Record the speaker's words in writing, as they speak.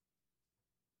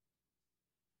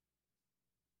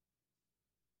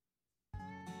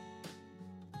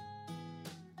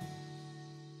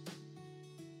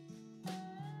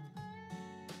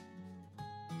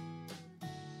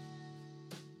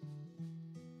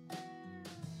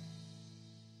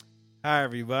Hi,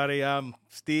 everybody. I'm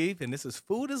Steve, and this is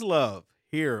Food is Love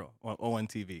here on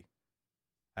ONTV.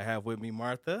 I have with me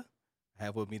Martha. I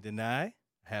have with me Denai. I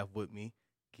have with me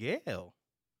Gail.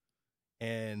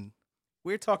 And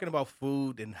we're talking about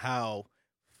food and how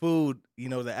food,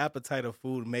 the appetite of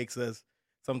food makes us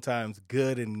sometimes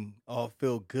good and all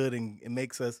feel good, and it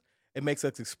makes us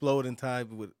explode in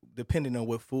time depending on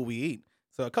what food we eat.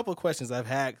 So a couple of questions I've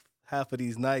had half of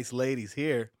these nice ladies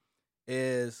here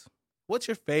is, what's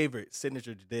your favorite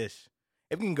signature dish?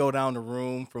 If we can go down the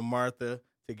room from Martha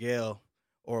to Gail,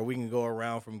 or we can go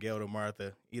around from Gail to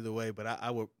Martha, either way. But I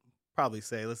would probably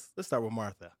say let's start with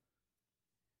Martha.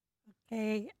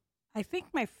 Okay, I think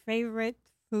my favorite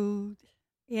food,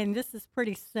 and this is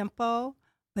pretty simple,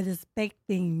 but it's baked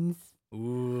beans.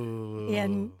 Ooh.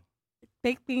 And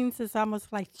baked beans is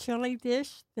almost like chili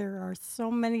dish. There are so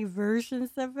many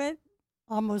versions of it.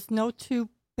 Almost no two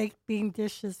baked bean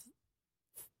dishes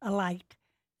alike.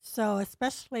 So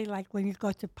especially like when you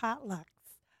go to potlucks,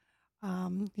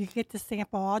 you get to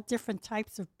sample all different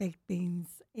types of baked beans,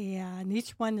 and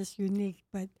each one is unique,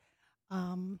 but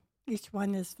each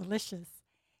one is delicious.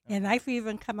 And I've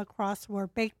even come across where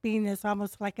baked bean is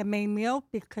almost like a main meal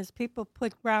because people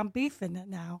put ground beef in it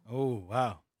now. Oh,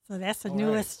 wow. So that's the All right.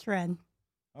 newest trend.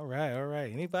 All right, all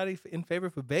right. Anybody in favor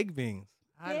for baked beans?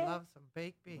 I Yeah. love some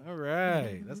baked beans. All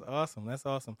right, that's awesome. That's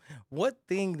awesome. What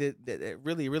thing that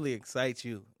really really excites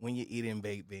you when you're eating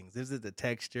baked beans? Is it the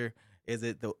texture? Is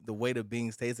it the way the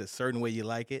beans taste? A certain way you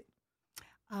like it?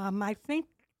 I think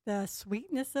the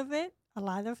sweetness of it, a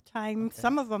lot of times, Okay.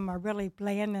 some of them are really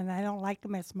bland, and I don't like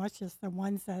them as much as the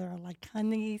ones that are like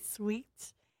honey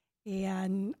sweet.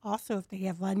 And also, if they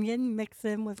have onion mixed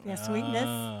in with their sweetness,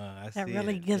 I that see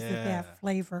really it. gives it Yeah, that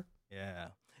flavor. yeah.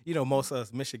 Most of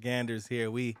us Michiganders here,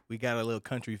 we got a little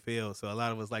country feel, so a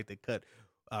lot of us like to cut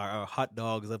our hot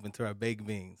dogs up into our baked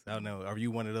beans. I don't know. Are you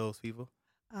one of those people?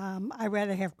 I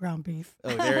rather have ground beef.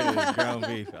 Oh, there it is, ground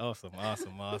beef. Awesome,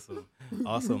 awesome, awesome,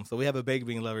 awesome. So we have a baked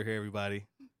bean lover here, everybody.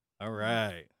 All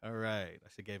right, all right. I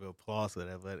should give applause for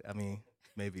that, but I mean,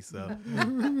 maybe so.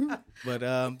 But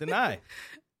Denai.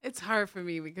 It's hard for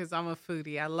me because I'm a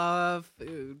foodie. I love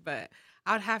food, but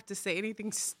I would have to say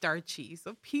anything starchy.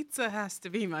 So pizza has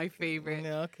to be my favorite.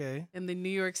 Yeah, okay. And the New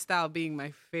York style being my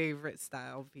favorite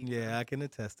style of pizza. Yeah, I can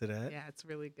attest to that. Yeah, it's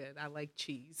really good. I like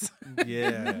cheese.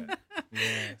 Yeah,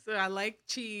 yeah. So I like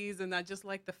cheese, and I just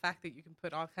like the fact that you can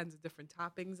put all kinds of different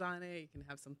toppings on it. You can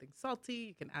have something salty.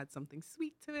 You can add something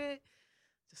sweet to it.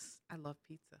 I love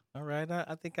pizza. All right,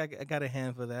 I think I got a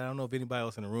hand for that. I don't know if anybody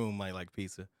else in the room might like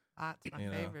pizza. That's my You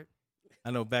know. favorite.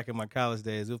 I know back in my college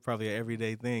days, it was probably an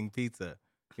everyday thing, pizza.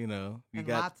 You And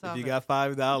got lots if of you it. got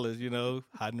 $5,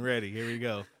 hot and ready. Here we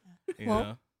go. You Well,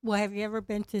 know, Well, have you ever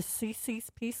been to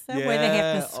Cece's Pizza where they have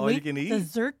Yeah, the all you sweet can eat.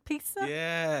 dessert pizza?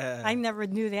 yeah. I never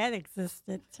knew that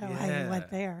existed till I Yeah.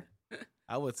 went there.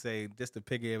 I would say, just to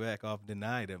piggyback off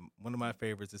Denied, one of my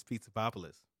favorites is Pizza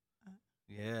Popolis.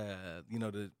 Yeah,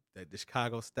 the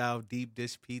Chicago style deep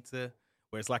dish pizza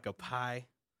where it's like a pie.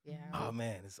 Yeah. Oh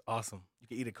man, it's awesome. You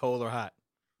can eat it cold or hot.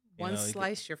 You One know, you can-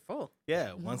 slice, you're full.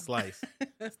 Yeah, one slice.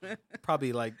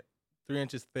 Probably like 3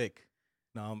 inches thick.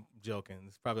 No, I'm joking.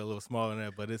 It's probably a little smaller than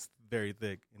that, but it's very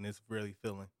thick and it's really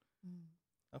filling.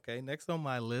 Okay, next on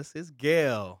my list is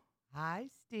Gail. Hi,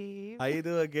 Steve. How you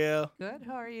doing, Gail? Good.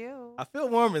 How are you? I feel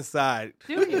warm inside.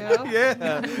 Do you? Yeah,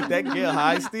 that Gail.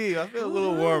 Hi, Steve. I feel a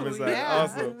little warm Ooh, inside. yeah.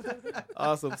 Awesome,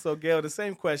 awesome. So, Gail, the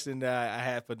same question that I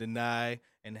had for Denai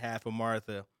and had for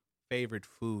Martha. Favorite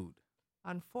food?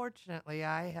 Unfortunately,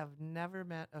 I have never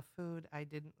met a food I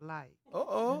didn't like.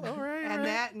 Oh, all right. And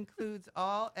that includes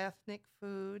all ethnic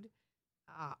food,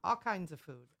 all kinds of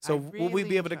food. So, I will we be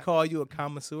really able to enjoy- call you a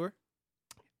connoisseur?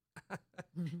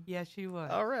 Yes, you would.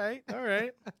 All right, all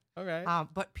right, all right.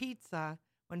 But pizza,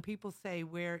 when people say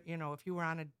if you were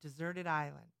on a deserted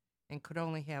island and could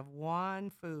only have one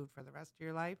food for the rest of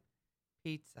your life,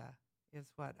 pizza is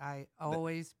what I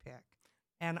always pick.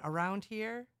 And around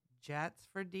here, Jets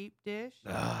for deep dish,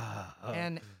 Oh.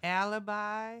 and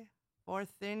Alibi for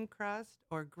thin crust,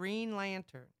 or Green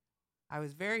Lantern. I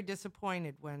was very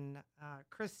disappointed when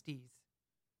Christie's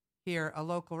here, a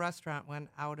local restaurant, went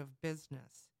out of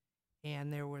business.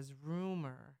 And there was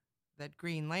rumor that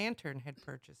Green Lantern had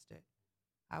purchased it.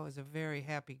 I was a very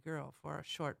happy girl for a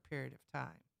short period of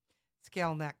time.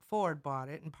 Skelneck Ford bought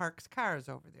it and parks cars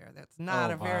over there. That's not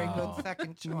Oh, a very wow. good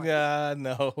second choice. Yeah,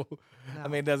 no. No. I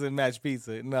mean, it doesn't match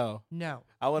pizza. No. No.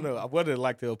 I would have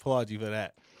liked to applaud you for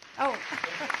that. Oh,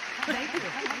 thank you.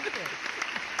 Thank you.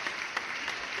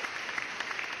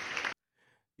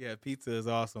 Yeah, pizza is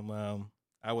awesome.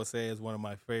 I would say it's one of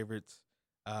my favorites.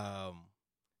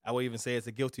 I would even say it's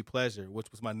a guilty pleasure, which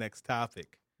was my next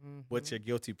topic. What's your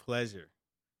guilty pleasure?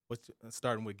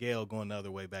 Starting with Gail, going the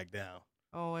other way back down.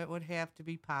 Oh, it would have to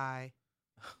be pie.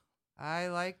 I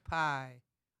like pie.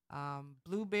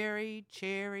 Blueberry,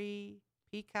 cherry,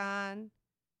 pecan,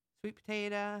 sweet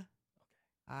potato.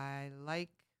 I like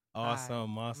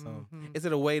Awesome. Mhm. Is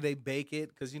it a way they bake it?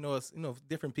 Because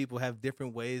different people have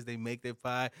different ways they make their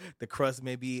pie. The crust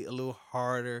may be a little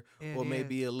harder, It or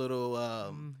maybe is. a little,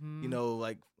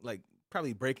 like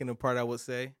probably breaking apart. I would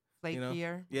say.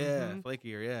 Flakier. Yeah, Mhm.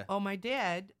 flakier. Yeah. Oh, my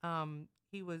dad,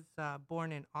 he was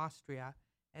born in Austria,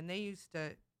 and they used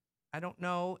to, I don't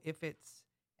know if it's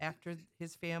after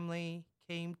his family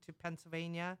came to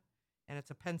Pennsylvania, and it's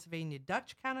a Pennsylvania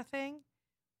Dutch kind of thing,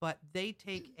 but they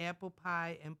take apple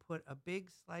pie and put a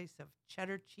big slice of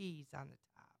cheddar cheese on the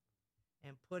top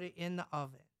and put it in the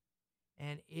oven.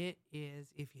 And it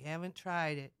is, if you haven't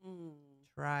tried it,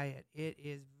 try it. It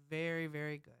is very,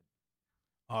 very good.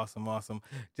 Awesome.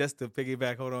 Just to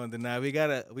piggyback, hold on, Denai. We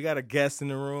got a guest in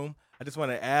the room. I just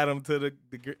want to add him to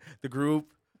the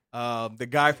group. The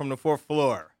guy from the fourth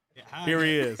floor. Yeah, hi. Here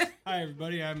he is. Hi,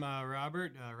 everybody. I'm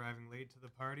Robert, arriving late to the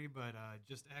party, but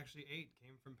just actually ate.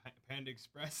 Came from Panda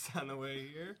Express on the way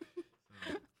here.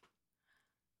 So.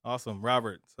 Awesome,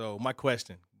 Robert. So my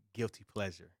question: guilty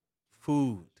pleasure,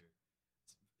 food.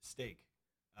 Steak.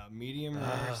 Medium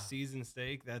rare seasoned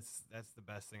steak. That's the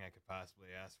best thing I could possibly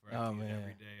ask for. I can eat it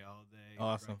every day, all day.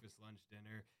 Awesome. Breakfast, lunch,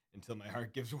 dinner, until my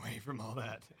heart gives way from all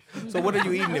that. So what are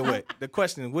you eating it with? The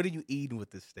question is, what are you eating with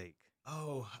this steak?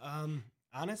 Oh,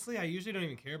 honestly, I usually don't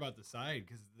even care about the side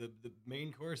because the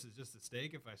main course is just a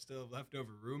steak. If I still have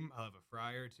leftover room, I'll have a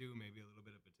fry or two, maybe a little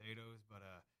bit of potatoes, but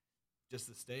just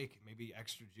the steak, maybe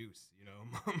extra juice,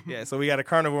 Yeah, so we got a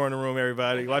carnivore in the room,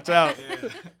 everybody. Watch out. Yeah.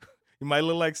 You might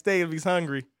look like steak if he's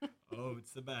hungry. Oh,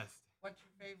 it's the best. What's your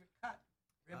favorite cut?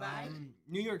 Ribeye?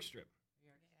 New York strip.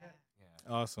 Yeah.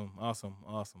 Yeah. Awesome.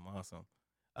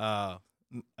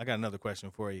 I got another question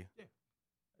for you. Yeah.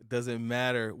 Does it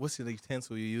matter what's the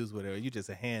utensil you use with it, or are you just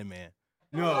a hand man?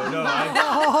 No.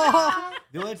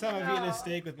 The only time I've eaten a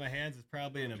steak with my hands is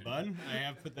probably in a bun. I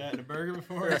have put that in a burger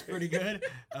before. It's pretty good.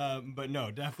 But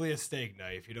no, definitely a steak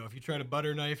knife. If you try to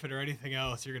butter knife it or anything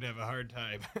else, you're going to have a hard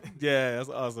time. Yeah, that's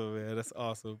awesome, man. That's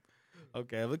awesome.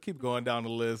 Okay, we'll keep going down the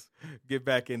list. Get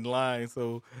back in line.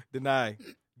 So, Denai,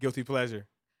 guilty pleasure.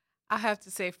 I have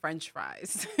to say French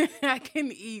fries. I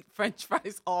can eat French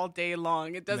fries all day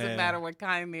long. It doesn't Man. matter what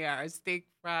kind they are, steak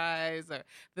fries or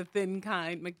the thin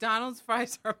kind. McDonald's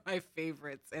fries are my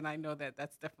favorites, and I know that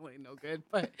that's definitely no good,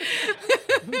 but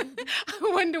I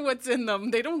wonder what's in them.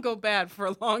 They don't go bad for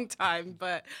a long time,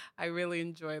 but I really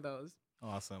enjoy those.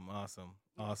 Awesome.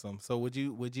 So, would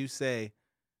you say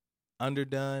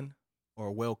underdone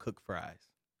or well-cooked fries?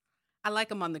 I like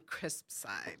them on the crisp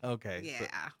side. Okay.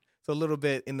 Yeah. So a little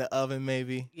bit in the oven,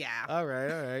 maybe. Yeah. All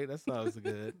right. That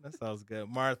sounds good.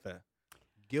 Martha,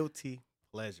 guilty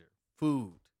pleasure,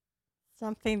 food.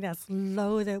 Something that's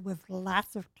loaded with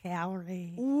lots of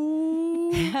calories.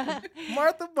 Ooh.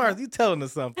 Martha, you telling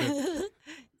us something?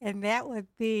 And that would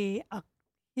be a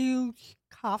huge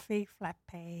coffee frappe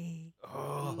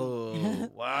Oh,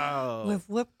 wow. with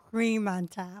whipped cream on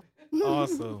top.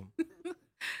 Awesome. That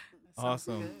sounds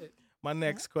Awesome. good. My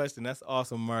next question. That's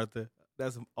awesome, Martha.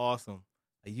 That's awesome.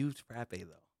 A huge frappe,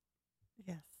 though.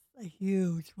 Yes, a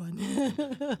huge one.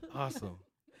 Awesome.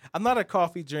 I'm not a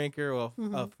coffee drinker or a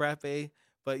Mhm. frappe,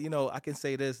 but I can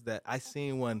say this, that I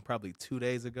seen one probably 2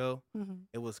 days ago. Mhm.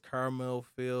 It was caramel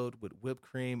filled with whipped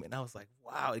cream, and I was like,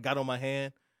 wow, it got on my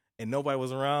hand, and nobody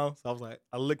was around, so I was like,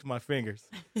 I licked my fingers.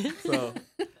 So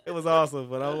it was awesome,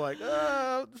 but I was like,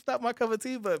 it's not my cup of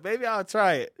tea, but maybe I'll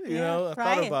try it. I try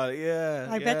thought it. about it. Yeah.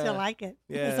 I bet you like it.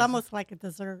 Yeah. It's almost like a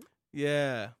dessert.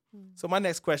 Yeah. Mm. So my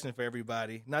next question for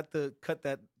everybody, not to cut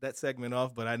that segment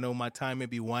off, but I know my time may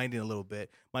be winding a little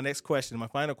bit. My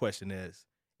final question is,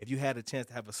 if you had a chance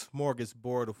to have a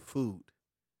smorgasbord of food,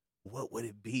 what would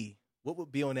it be? What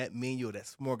would be on that menu, that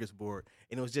smorgasbord?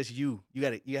 And it was just you. You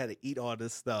had to eat all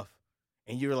this stuff,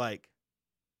 and you're like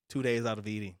 2 days out of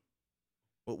eating.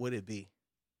 What would it be?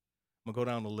 I'm gonna go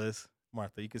down the list.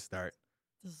 Martha, you can start.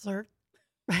 Dessert.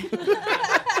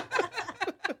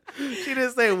 She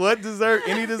didn't say what dessert,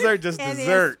 any dessert, just And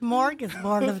dessert. a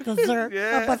smorgasbord of dessert.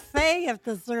 Yeah. A buffet of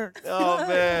desserts. Oh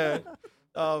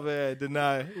man,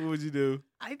 Deny. What would you do?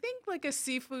 I think like a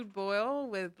seafood boil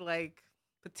with like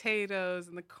potatoes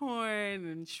and the corn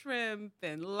and shrimp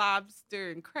and lobster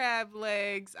and crab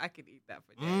legs. I could eat that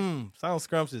for days. Sounds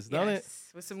scrumptious, don't Yes,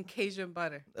 with some Cajun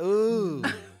butter. it?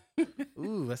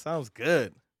 Ooh, that sounds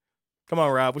good. Come on,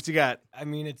 Rob. What you got? I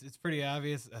mean, it's pretty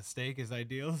obvious. A steak is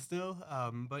ideal still,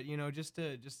 but just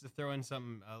to throw in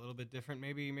something a little bit different.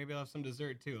 Maybe I'll have some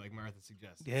dessert too, like Martha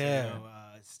suggested. Yeah. So,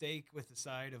 steak with the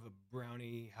side of a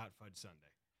brownie hot fudge sundae.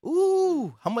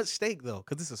 Ooh, how much steak though?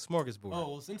 Because it's a smorgasbord.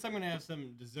 Oh well, since I'm gonna have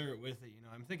some dessert with it,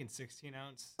 I'm thinking 16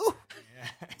 ounce. Ooh. Yeah.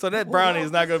 So that brownie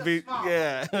is not gonna be. Small.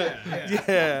 Yeah,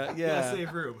 Yeah. yeah.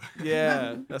 Save room.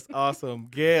 Yeah, that's awesome.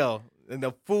 Gail, and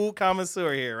the food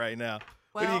connoisseur here right now.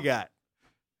 What do Well, you got?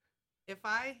 If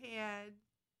I had,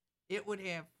 it would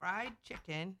have fried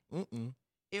chicken. Mm-mm.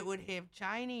 It would have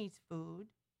Chinese food.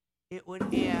 It would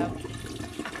have.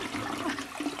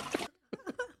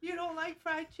 You don't like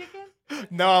fried chicken?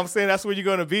 No, I'm saying that's where you're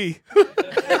gonna be.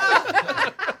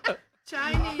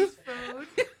 Chinese food.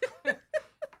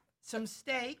 Some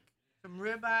steak, some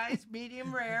ribeyes,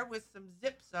 medium rare with some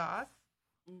zip sauce.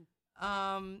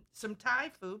 Some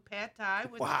Thai food, pad Thai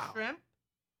with Wow. shrimp.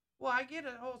 Well, I get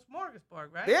a whole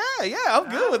smorgasbord, right? Yeah, I'm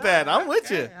good with that. I'm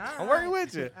with you. Okay, all I'm working right.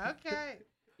 with you. Okay.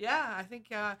 Yeah, I think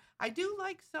I do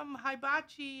like some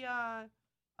hibachi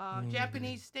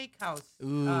Japanese steakhouse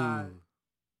Ooh,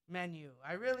 menu.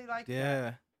 I really like that.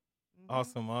 yeah, Mhm.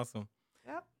 awesome.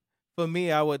 Yep. For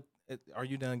me, I would. Are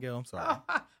you done, Gail? I'm sorry.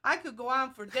 Oh, I could go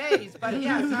on for days, but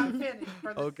yes, I'm finished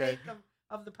for the Okay. sake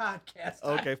of the podcast.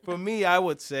 Okay, for me, I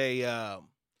would say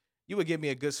you would give me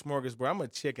a good smorgasbord. I'm a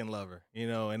chicken lover,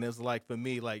 and it's like for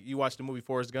me, like you watch the movie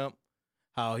Forrest Gump,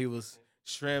 how he was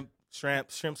shrimp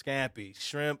scampi,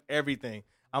 shrimp, everything.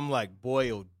 I'm like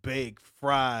boiled, baked,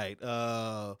 fried,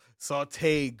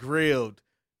 sauteed, grilled,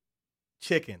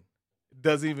 chicken.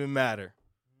 Doesn't even matter.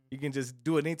 You can just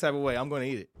do it any type of way. I'm going to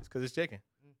eat it. It's because it's chicken.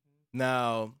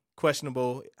 Now,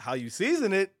 questionable how you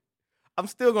season it. I'm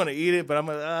still going to eat it, but I'm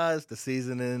like, it's the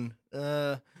seasoning.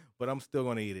 But I'm still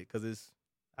going to eat it because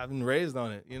I've been raised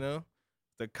on it,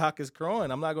 The cock is crowing.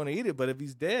 I'm not going to eat it, but if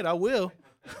he's dead, I will.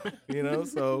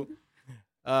 So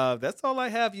that's all I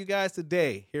have, you guys,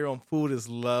 today here on Food is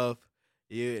Love.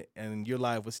 Yeah, and you're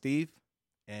live with Steve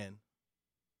and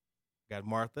got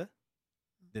Martha,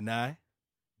 Denai,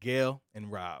 Gail,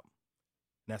 and Rob.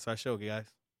 And that's our show, guys.